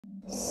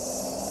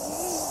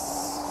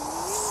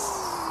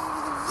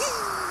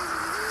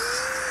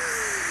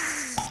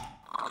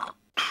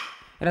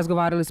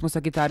Razgovarali smo sa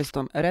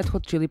gitaristom Red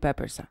Hot Chili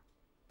Peppersa.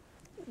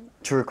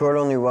 To record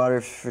Only Water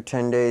for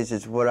 10 days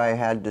is what I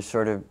had to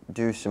sort of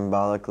do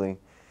symbolically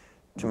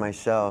to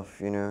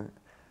myself, you know.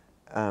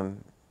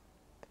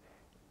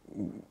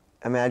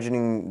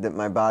 Imagining that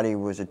my body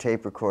was a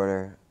tape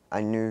recorder, I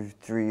knew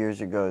 3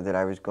 years ago that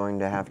I was going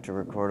to have to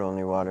record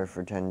Only Water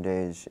for 10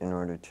 days in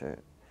order to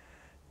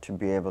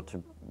be able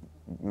to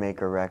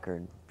make a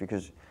record,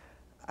 because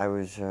I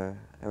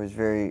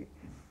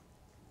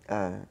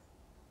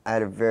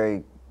had a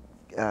very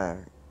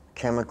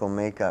chemical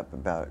makeup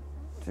about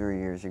 3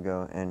 years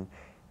ago, and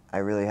I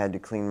really had to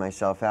clean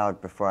myself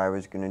out before I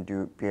was going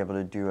to be able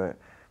to do a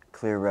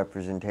clear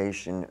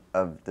representation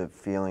of the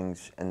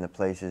feelings and the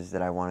places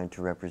that I wanted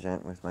to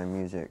represent with my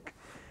music.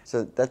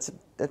 So that's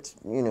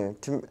you know,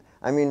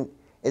 I mean,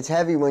 it's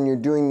heavy when you're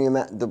doing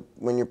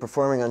when you're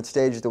performing on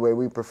stage the way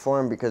we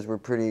perform, because we're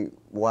pretty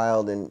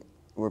wild and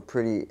we're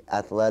pretty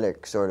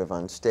athletic sort of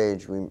on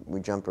stage. We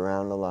jump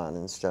around a lot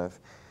and stuff.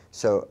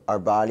 So our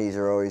bodies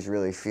are always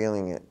really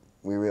feeling it.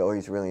 We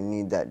always really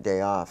need that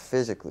day off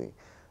physically.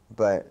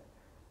 But,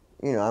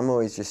 you know, I'm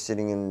always just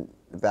sitting in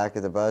the back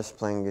of the bus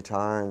playing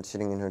guitar and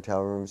sitting in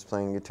hotel rooms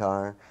playing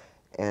guitar.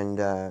 And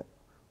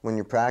when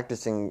you're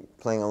practicing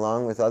playing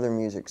along with other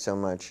music so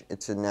much,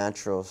 it's a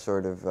natural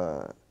sort of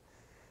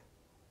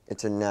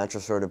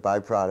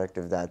byproduct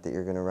of that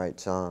you're going to write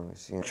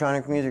songs. You know?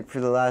 Electronic music for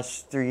the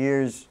last 3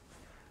 years,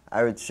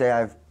 I would say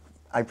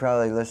I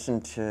probably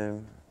listened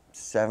to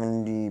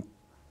 70%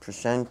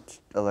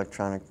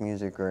 electronic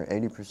music or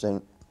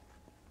 80%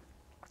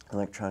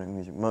 electronic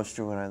music. Most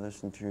of what I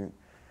listen to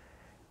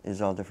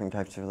is all different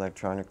types of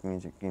electronic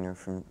music, you know,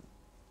 from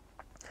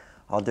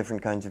all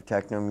different kinds of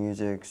techno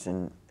musics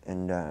and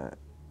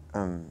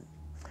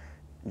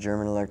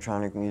German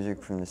electronic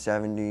music from the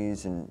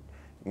 70s, and,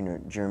 you know,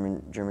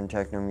 German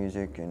techno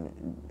music, and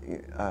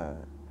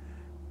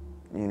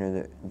you know,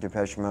 the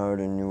Depeche Mode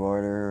and New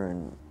Order,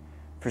 and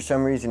for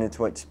some reason it's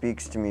what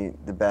speaks to me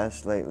the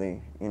best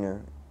lately, you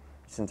know,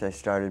 since I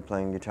started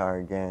playing guitar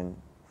again.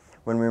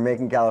 When we were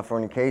making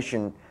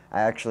Californication,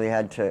 I actually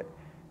had to,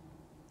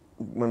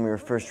 when we were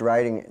first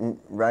writing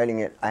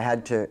it, I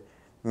had to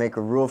make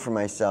a rule for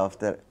myself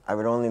that I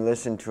would only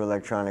listen to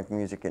electronic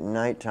music at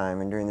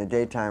nighttime, and during the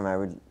daytime I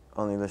would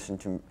only listen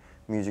to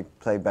music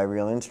played by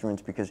real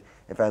instruments, because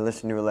if I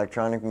listened to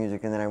electronic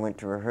music and then I went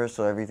to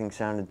rehearsal, everything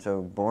sounded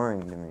so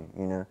boring to me,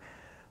 you know.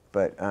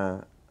 But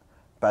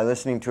by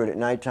listening to it at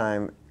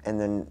nighttime and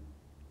then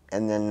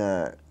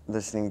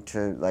listening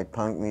to like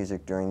punk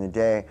music during the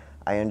day,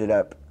 I ended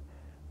up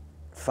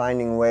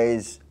finding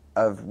ways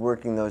of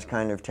working those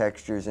kind of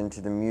textures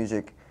into the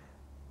music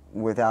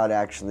without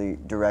actually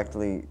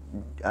directly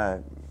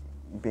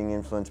being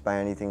influenced by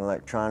anything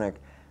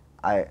electronic.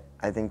 I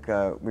think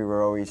we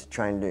were always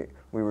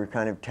we were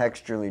kind of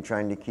texturally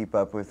trying to keep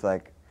up with,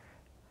 like,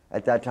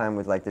 at that time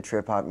with like the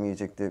trip hop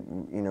music that,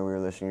 you know, we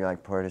were listening to,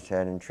 like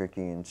Portishead and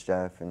Tricky and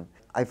stuff. And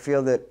I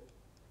feel that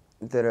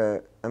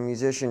a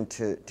musician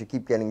to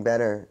keep getting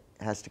better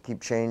has to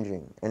keep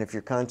changing. And if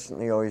you're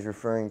constantly always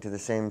referring to the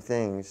same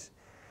things,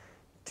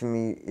 to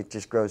me it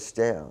just grows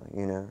stale,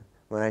 you know.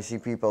 When I see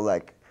people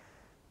like,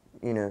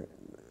 you know,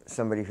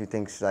 somebody who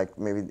thinks like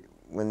maybe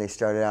when they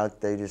started out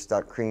they just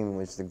thought Cream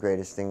was the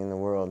greatest thing in the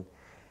world,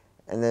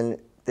 and then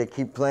they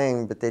keep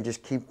playing but they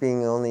just keep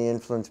being only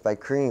influenced by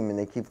Cream, and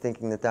they keep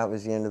thinking that that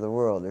was the end of the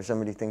world. Or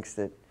somebody thinks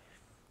that,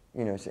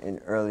 you know,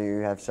 earlier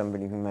you have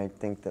somebody who might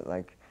think that,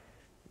 like,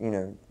 you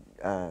know,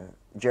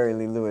 Jerry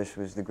Lee Lewis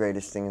was the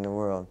greatest thing in the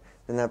world.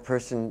 Then that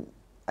person,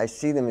 I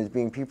see them as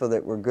being people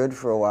that were good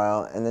for a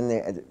while, and then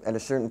at a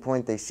certain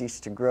point they cease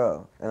to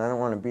grow. And I don't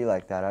want to be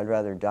like that. I'd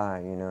rather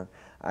die, you know.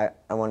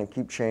 I want to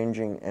keep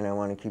changing, and I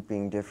want to keep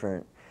being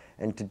different.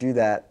 And to do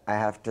that, I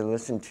have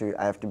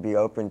to be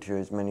open to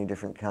as many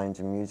different kinds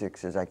of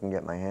musics as I can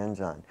get my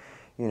hands on.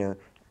 You know,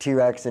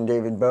 T-Rex and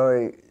David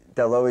Bowie,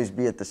 they'll always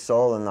be at the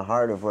soul and the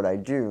heart of what I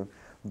do,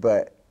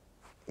 but,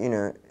 you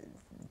know,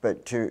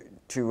 but to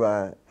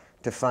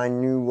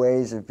find new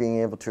ways of being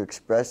able to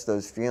express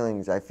those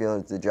feelings, I feel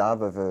it's the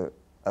job of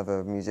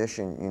a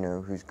musician, you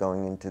know, who's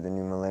going into the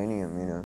new millennium, you know.